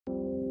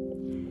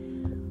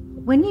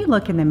When you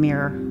look in the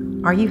mirror,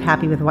 are you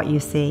happy with what you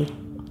see?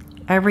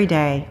 Every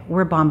day,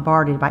 we're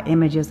bombarded by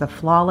images of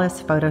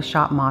flawless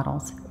Photoshop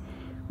models.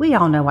 We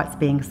all know what's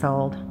being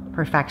sold: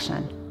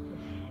 perfection.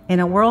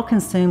 In a world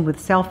consumed with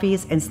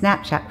selfies and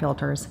Snapchat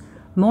filters,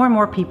 more and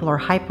more people are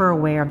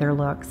hyper-aware of their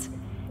looks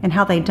and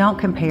how they don't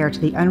compare to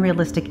the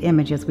unrealistic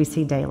images we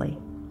see daily.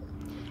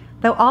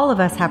 Though all of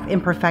us have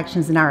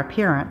imperfections in our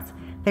appearance,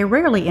 they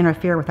rarely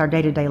interfere with our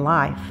day-to-day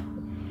life.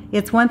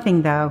 It's one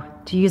thing, though,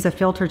 to use a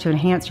filter to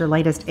enhance your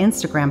latest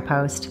Instagram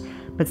post,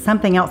 but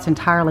something else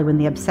entirely when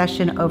the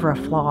obsession over a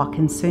flaw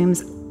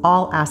consumes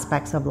all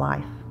aspects of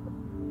life.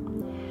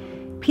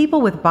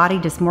 People with body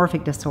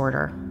dysmorphic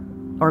disorder,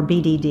 or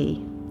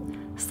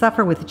BDD,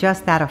 suffer with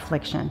just that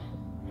affliction.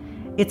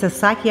 It's a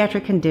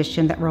psychiatric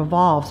condition that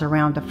revolves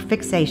around a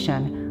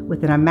fixation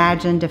with an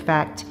imagined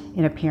defect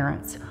in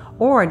appearance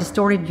or a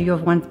distorted view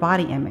of one's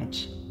body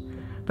image.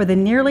 For the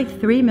nearly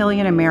 3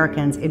 million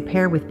Americans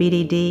impaired with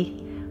BDD,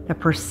 the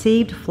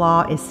perceived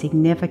flaw is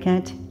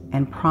significant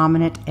and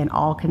prominent and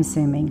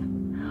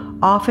all-consuming,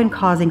 often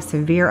causing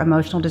severe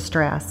emotional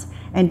distress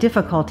and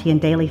difficulty in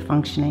daily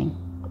functioning.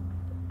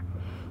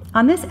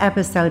 On this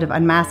episode of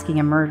Unmasking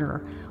a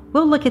Murderer,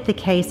 we'll look at the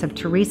case of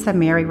Teresa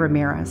Mary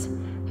Ramirez,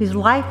 whose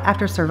life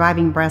after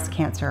surviving breast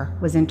cancer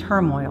was in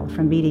turmoil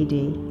from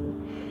BDD.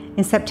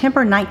 In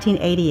September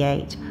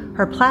 1988,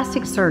 her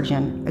plastic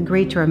surgeon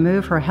agreed to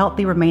remove her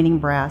healthy remaining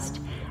breast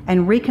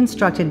and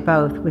reconstructed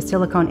both with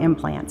silicone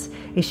implants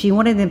as she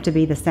wanted them to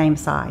be the same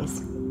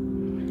size.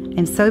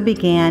 And so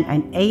began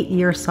an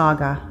 8-year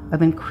saga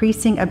of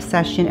increasing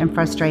obsession and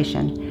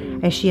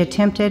frustration as she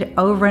attempted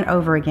over and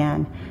over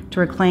again to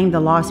reclaim the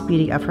lost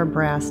beauty of her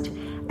breast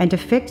and to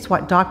fix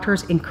what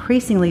doctors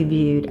increasingly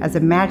viewed as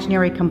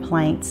imaginary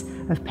complaints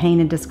of pain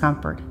and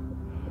discomfort.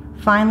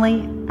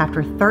 Finally,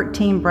 after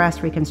 13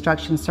 breast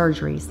reconstruction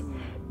surgeries,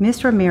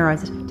 Ms.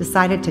 Ramirez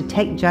decided to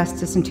take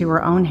justice into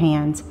her own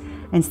hands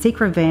and seek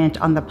revenge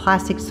on the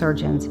plastic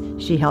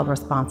surgeons she held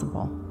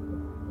responsible.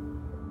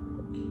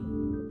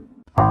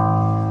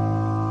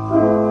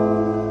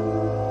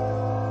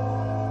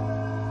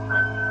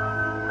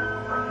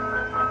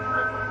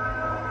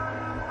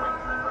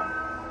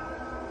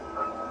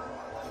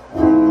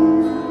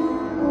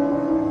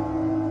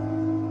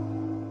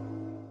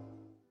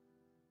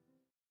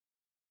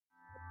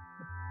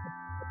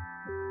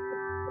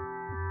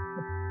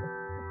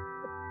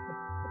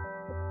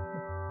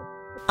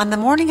 On the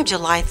morning of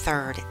July 3,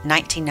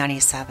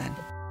 1997,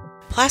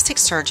 plastic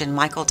surgeon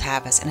Michael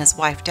Tavis and his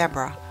wife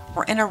Deborah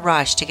were in a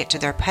rush to get to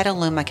their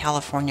Petaluma,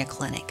 California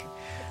clinic.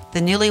 The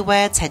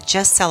newlyweds had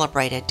just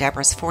celebrated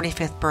Deborah's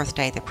 45th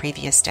birthday the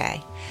previous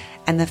day,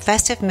 and the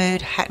festive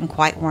mood hadn't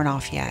quite worn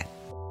off yet.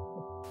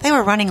 They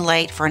were running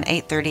late for an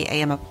 8:30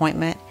 a.m.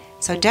 appointment,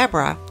 so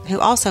Deborah, who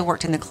also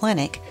worked in the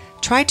clinic,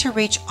 tried to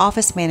reach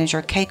office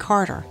manager Kay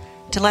Carter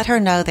to let her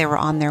know they were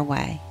on their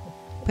way.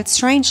 But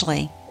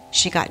strangely,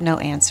 she got no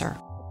answer.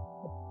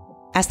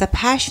 As the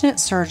passionate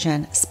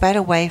surgeon sped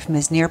away from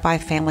his nearby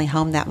family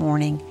home that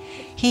morning,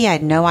 he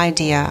had no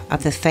idea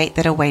of the fate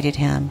that awaited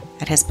him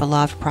at his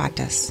beloved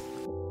practice.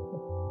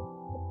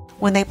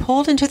 When they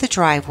pulled into the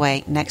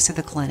driveway next to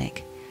the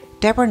clinic,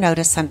 Deborah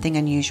noticed something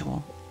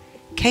unusual.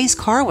 Kay's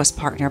car was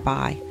parked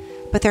nearby,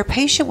 but their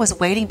patient was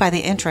waiting by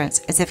the entrance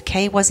as if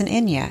Kay wasn't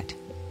in yet.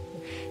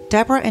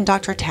 Deborah and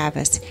Dr.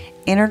 Tavis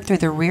entered through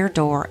the rear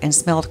door and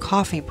smelled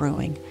coffee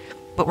brewing,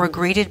 but were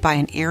greeted by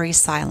an eerie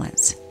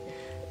silence.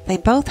 They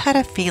both had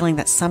a feeling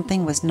that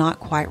something was not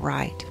quite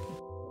right.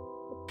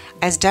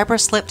 As Deborah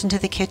slipped into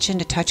the kitchen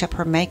to touch up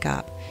her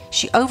makeup,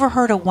 she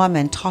overheard a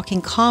woman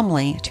talking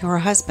calmly to her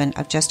husband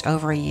of just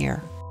over a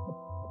year.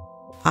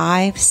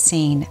 "I've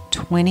seen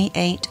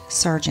 28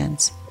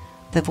 surgeons,"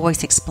 the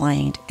voice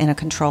explained in a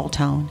controlled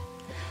tone.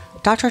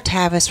 Dr.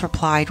 Tavis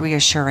replied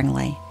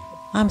reassuringly,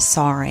 "I'm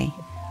sorry.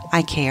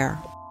 I care."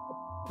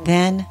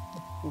 Then,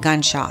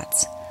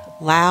 gunshots,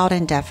 loud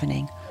and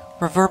deafening,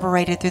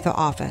 reverberated through the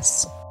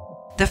office.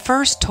 The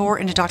first tore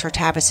into Dr.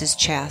 Tavis's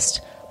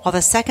chest, while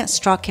the second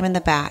struck him in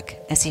the back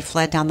as he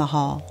fled down the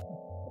hall.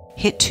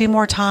 Hit 2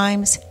 more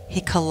times,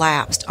 he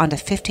collapsed onto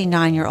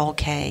 59-year-old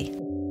Kay,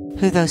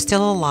 who, though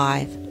still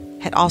alive,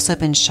 had also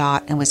been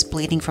shot and was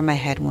bleeding from a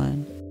head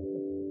wound.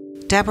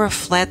 Deborah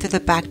fled through the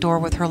back door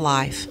with her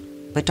life,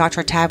 but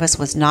Dr. Tavis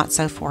was not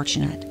so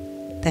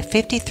fortunate. The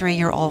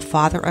 53-year-old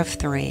father of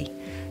 3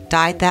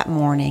 died that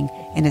morning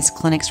in his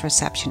clinic's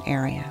reception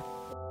area.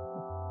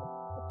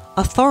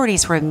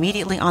 Authorities were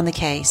immediately on the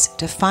case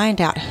to find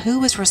out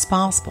who was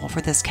responsible for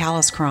this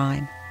callous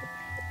crime.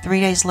 3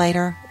 days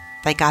later,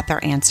 they got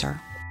their answer.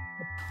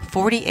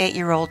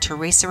 48-year-old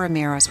Teresa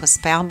Ramirez was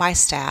found by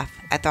staff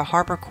at the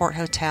Harbor Court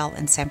Hotel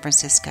in San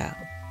Francisco.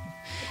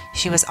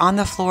 She was on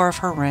the floor of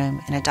her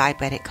room in a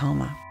diabetic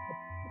coma.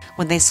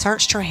 When they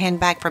searched her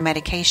handbag for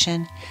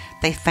medication,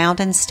 they found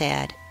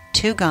instead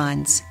 2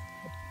 guns,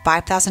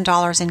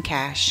 $5,000 in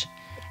cash,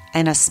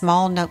 and a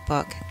small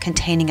notebook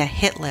containing a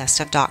hit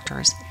list of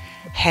doctors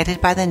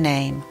headed by the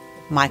name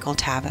Michael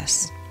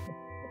Tavis.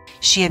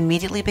 She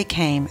immediately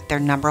became their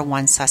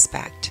 #1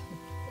 suspect.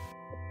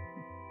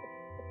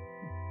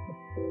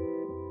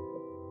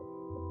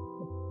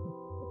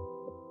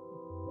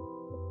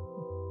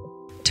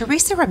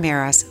 Teresa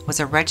Ramirez was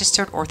a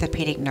registered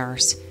orthopedic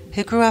nurse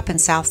who grew up in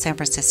South San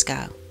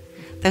Francisco.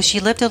 Though she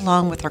lived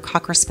alone with her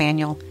Cocker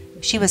Spaniel,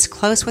 she was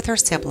close with her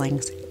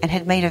siblings and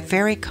had made a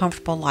very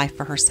comfortable life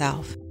for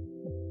herself.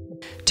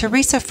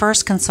 Teresa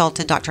first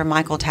consulted Dr.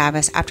 Michael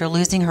Tavis after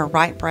losing her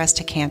right breast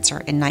to cancer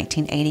in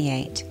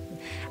 1988.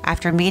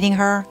 After meeting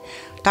her,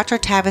 Dr.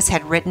 Tavis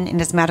had written in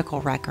his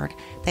medical record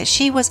that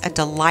she was a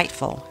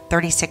delightful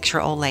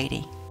 36-year-old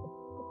lady.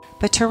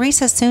 But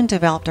Teresa soon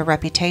developed a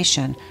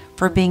reputation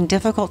for being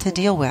difficult to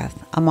deal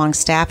with among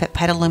staff at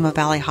Petaluma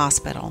Valley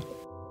Hospital.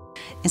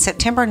 In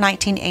September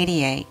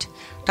 1988,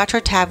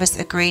 Dr. Tavis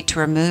agreed to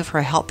remove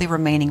her healthy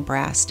remaining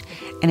breast,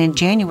 and in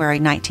January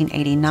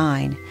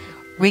 1989,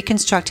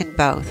 reconstructed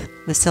both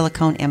with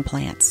silicone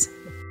implants.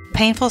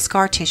 Painful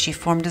scar tissue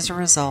formed as a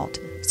result,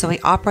 so he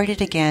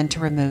operated again to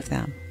remove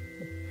them.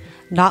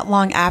 Not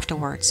long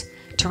afterwards,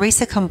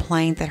 Teresa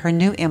complained that her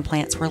new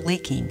implants were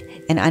leaking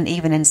and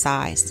uneven in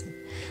size.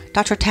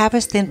 Dr.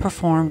 Tavis then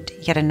performed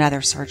yet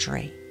another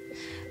surgery.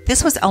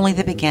 This was only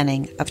the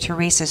beginning of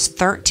Teresa's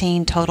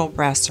 13 total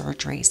breast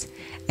surgeries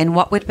and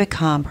what would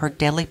become her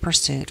deadly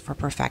pursuit for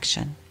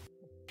perfection.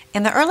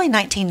 In the early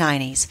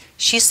 1990s,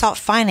 she sought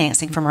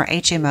financing from her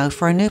HMO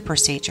for a new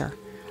procedure,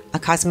 a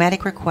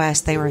cosmetic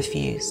request they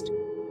refused.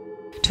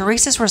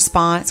 Teresa's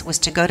response was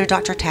to go to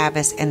Dr.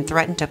 Tavis and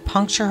threaten to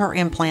puncture her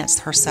implants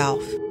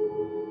herself.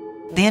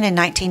 Then in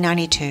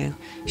 1992,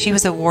 she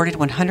was awarded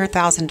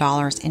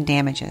 $100,000 in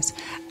damages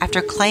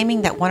after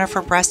claiming that one of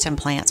her breast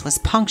implants was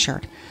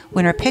punctured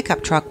when her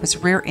pickup truck was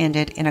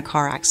rear-ended in a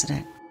car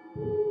accident.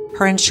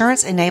 Her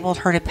insurance enabled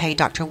her to pay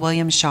Dr.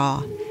 William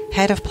Shaw,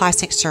 head of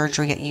plastic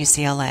surgery at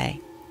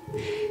UCLA.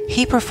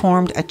 He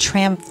performed a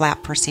tram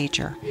flap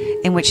procedure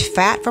in which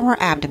fat from her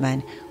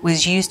abdomen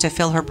was used to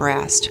fill her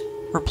breast,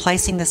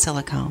 replacing the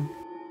silicone.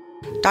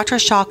 Dr.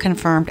 Shaw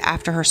confirmed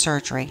after her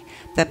surgery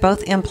that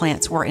both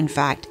implants were in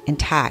fact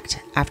intact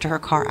after her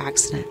car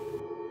accident.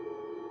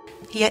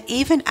 Yet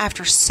even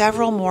after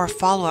several more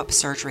follow-up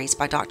surgeries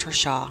by Dr.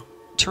 Shaw,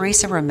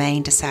 Teresa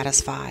remained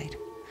dissatisfied.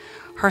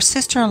 Her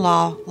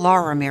sister-in-law,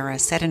 Laura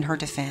Ramirez, said in her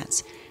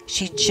defense,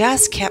 she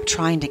just kept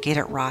trying to get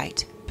it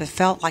right, but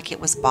felt like it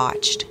was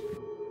botched.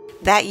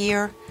 That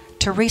year,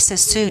 Teresa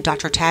sued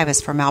Dr.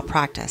 Tavis for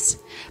malpractice,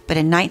 but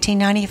in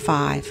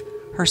 1995,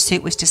 her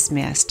suit was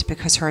dismissed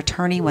because her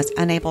attorney was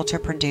unable to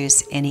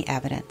produce any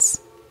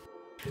evidence.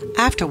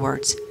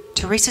 Afterwards,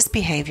 Teresa's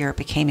behavior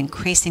became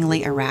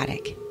increasingly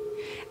erratic.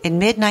 In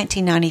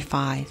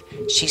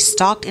mid-1995, she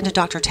stalked into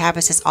Dr.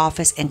 Tavis's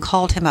office and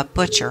called him a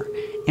butcher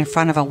in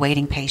front of a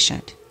waiting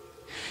patient.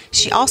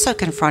 She also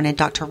confronted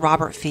Dr.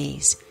 Robert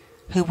Fees,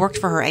 who worked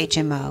for her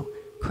HMO,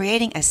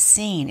 creating a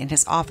scene in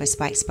his office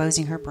by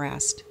exposing her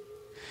breast.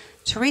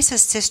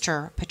 Teresa's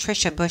sister,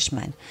 Patricia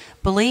Bushman,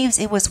 believes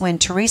it was when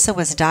Teresa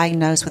was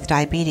diagnosed with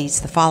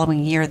diabetes the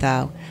following year,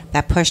 though,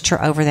 that pushed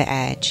her over the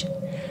edge.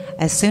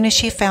 As soon as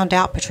she found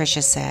out,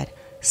 Patricia said,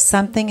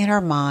 something in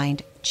her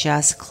mind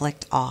just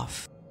clicked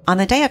off. On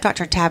the day of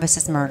Dr.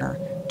 Tavis's murder,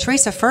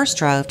 Teresa first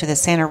drove to the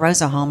Santa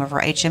Rosa home of her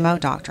HMO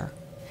doctor.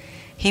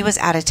 He was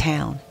out of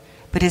town,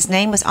 but his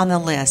name was on the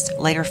list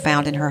later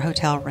found in her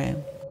hotel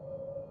room.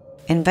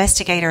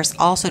 Investigators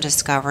also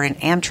discovered an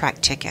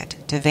Amtrak ticket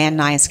to Van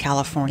Nuys,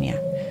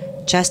 California,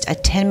 just a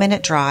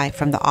 10-minute drive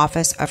from the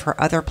office of her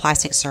other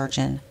plastic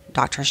surgeon,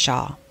 Dr.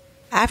 Shaw.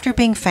 After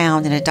being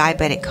found in a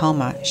diabetic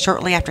coma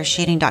shortly after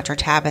shooting Dr.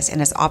 Tavis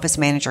and his office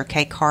manager,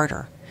 Kay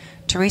Carter,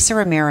 Teresa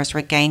Ramirez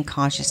regained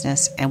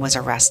consciousness and was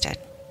arrested.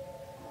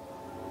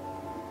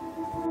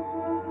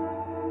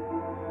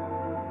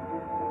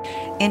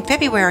 In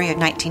February of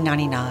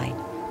 1999,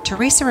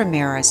 Teresa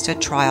Ramirez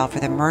stood trial for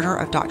the murder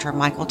of Dr.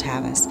 Michael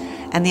Tavis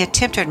and the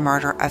attempted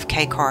murder of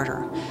Kay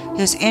Carter,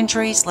 whose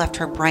injuries left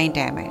her brain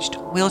damaged,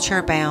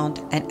 wheelchair-bound,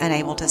 and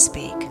unable to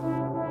speak.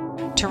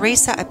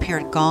 Teresa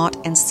appeared gaunt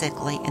and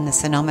sickly in the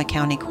Sonoma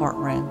County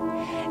courtroom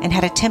and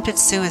had attempted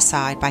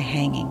suicide by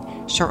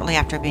hanging shortly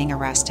after being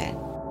arrested.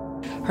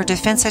 Her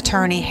defense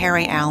attorney,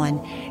 Harry Allen,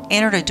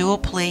 entered a dual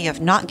plea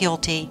of not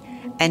guilty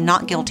and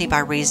not guilty by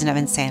reason of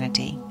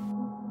insanity.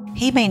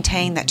 He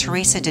maintained that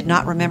Teresa did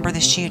not remember the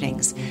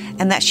shootings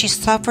and that she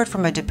suffered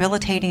from a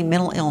debilitating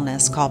mental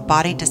illness called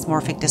body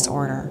dysmorphic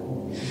disorder.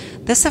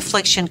 This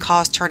affliction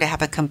caused her to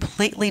have a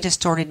completely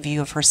distorted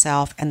view of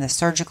herself and the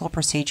surgical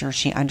procedure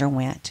she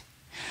underwent.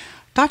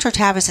 Dr.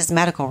 Tavis's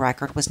medical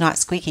record was not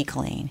squeaky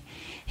clean.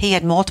 He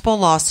had multiple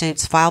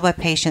lawsuits filed by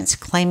patients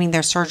claiming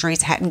their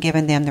surgeries hadn't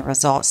given them the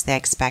results they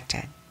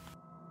expected.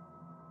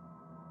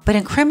 But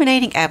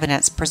incriminating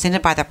evidence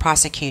presented by the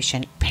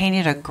prosecution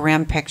painted a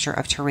grim picture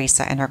of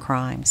Teresa and her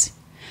crimes.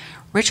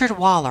 Richard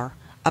Waller,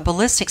 a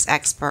ballistics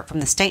expert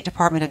from the State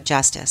Department of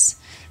Justice,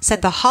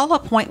 said the hollow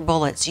point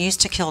bullets used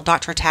to kill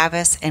Dr.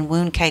 Tavis and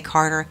wound Kay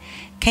Carter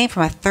came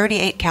from a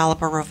 .38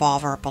 caliber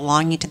revolver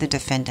belonging to the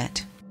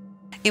defendant.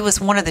 It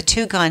was one of the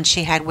 2 guns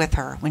she had with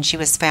her when she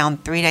was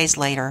found 3 days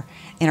later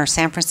in her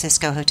San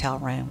Francisco hotel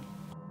room.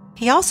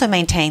 He also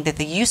maintained that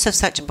the use of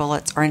such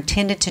bullets are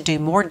intended to do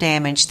more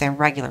damage than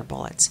regular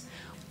bullets,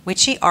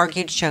 which he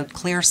argued showed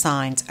clear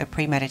signs of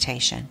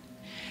premeditation.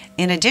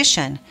 In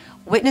addition,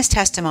 Witness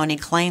testimony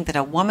claimed that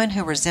a woman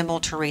who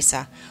resembled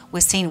Teresa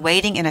was seen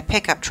waiting in a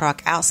pickup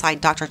truck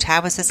outside Dr.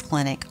 Tabbas's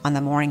clinic on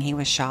the morning he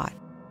was shot.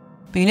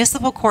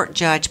 Municipal Court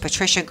Judge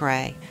Patricia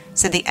Gray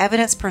said the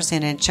evidence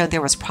presented showed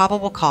there was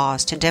probable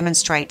cause to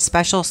demonstrate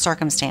special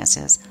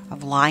circumstances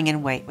of lying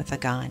in wait with a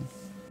gun.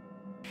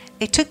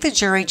 It took the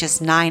jury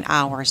just 9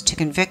 hours to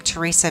convict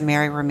Teresa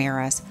Mary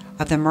Ramirez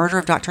of the murder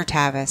of Dr.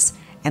 Tabbas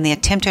and the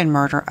attempted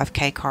murder of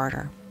Kay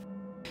Carter.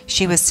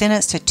 She was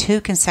sentenced to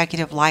 2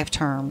 consecutive life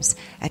terms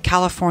at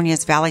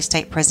California's Valley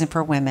State Prison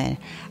for Women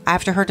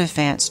after her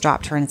defense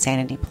dropped her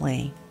insanity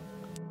plea.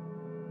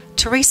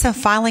 Teresa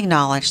finally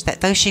acknowledged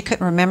that though she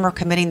couldn't remember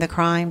committing the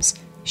crimes,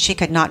 she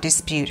could not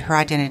dispute her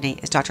identity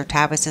as Dr.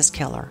 Tabbas's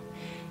killer,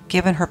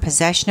 given her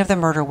possession of the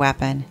murder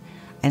weapon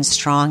and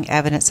strong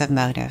evidence of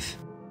motive.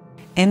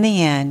 In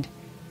the end,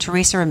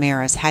 Teresa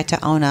Ramirez had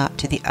to own up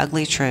to the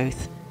ugly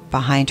truth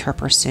behind her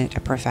pursuit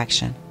of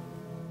perfection.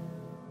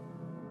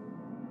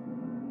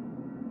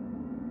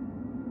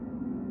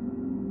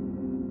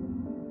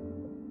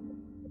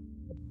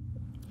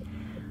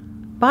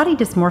 Body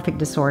dysmorphic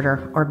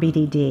disorder, or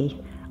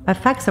BDD,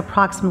 affects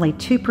approximately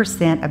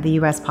 2% of the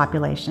U.S.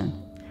 population,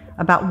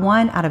 about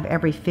 1 out of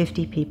every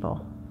 50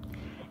 people.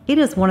 It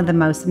is one of the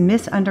most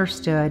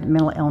misunderstood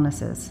mental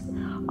illnesses,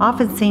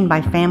 often seen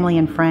by family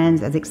and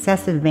friends as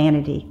excessive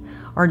vanity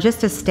or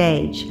just a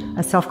stage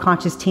a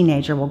self-conscious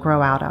teenager will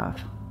grow out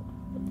of.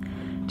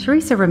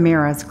 Teresa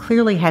Ramirez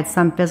clearly had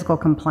some physical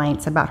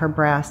complaints about her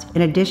breasts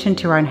in addition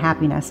to her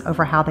unhappiness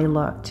over how they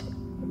looked.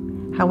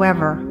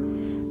 However,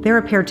 there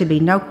appeared to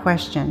be no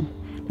question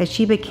that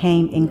she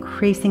became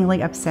increasingly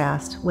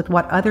obsessed with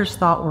what others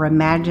thought were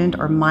imagined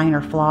or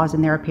minor flaws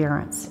in their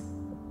appearance.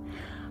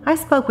 I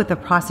spoke with the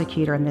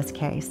prosecutor in this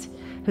case,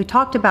 who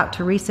talked about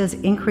Teresa's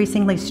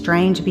increasingly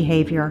strange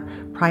behavior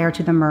prior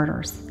to the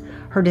murders,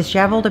 her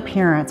disheveled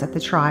appearance at the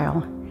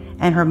trial,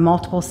 and her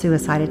multiple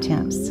suicide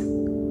attempts.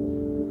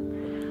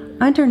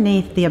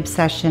 Underneath the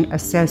obsession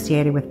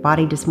associated with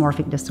body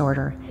dysmorphic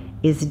disorder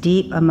is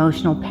deep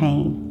emotional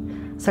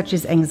pain, such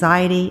as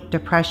anxiety,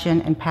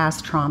 depression, and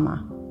past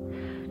trauma.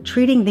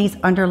 Treating these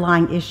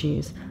underlying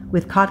issues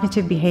with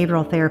cognitive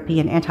behavioral therapy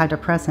and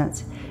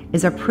antidepressants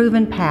is a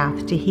proven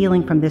path to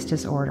healing from this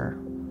disorder.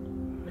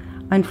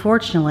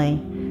 Unfortunately,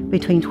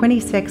 between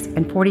 26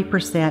 and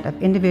 40%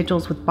 of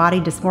individuals with body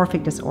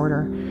dysmorphic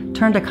disorder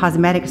turn to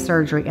cosmetic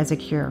surgery as a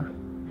cure.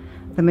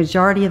 The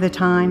majority of the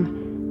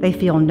time, they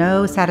feel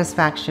no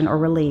satisfaction or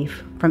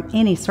relief from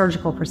any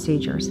surgical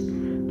procedures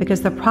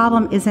because the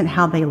problem isn't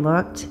how they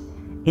looked,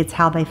 it's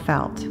how they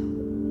felt.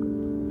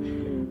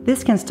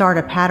 This can start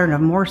a pattern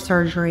of more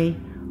surgery,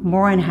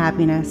 more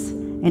unhappiness,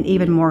 and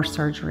even more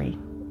surgery.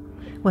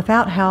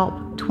 Without help,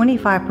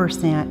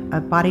 25%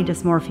 of body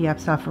dysmorphia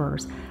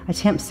sufferers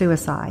attempt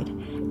suicide,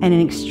 and in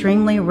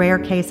extremely rare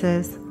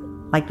cases,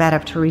 like that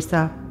of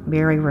Teresa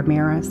Mary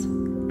Ramirez,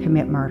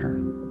 commit murder.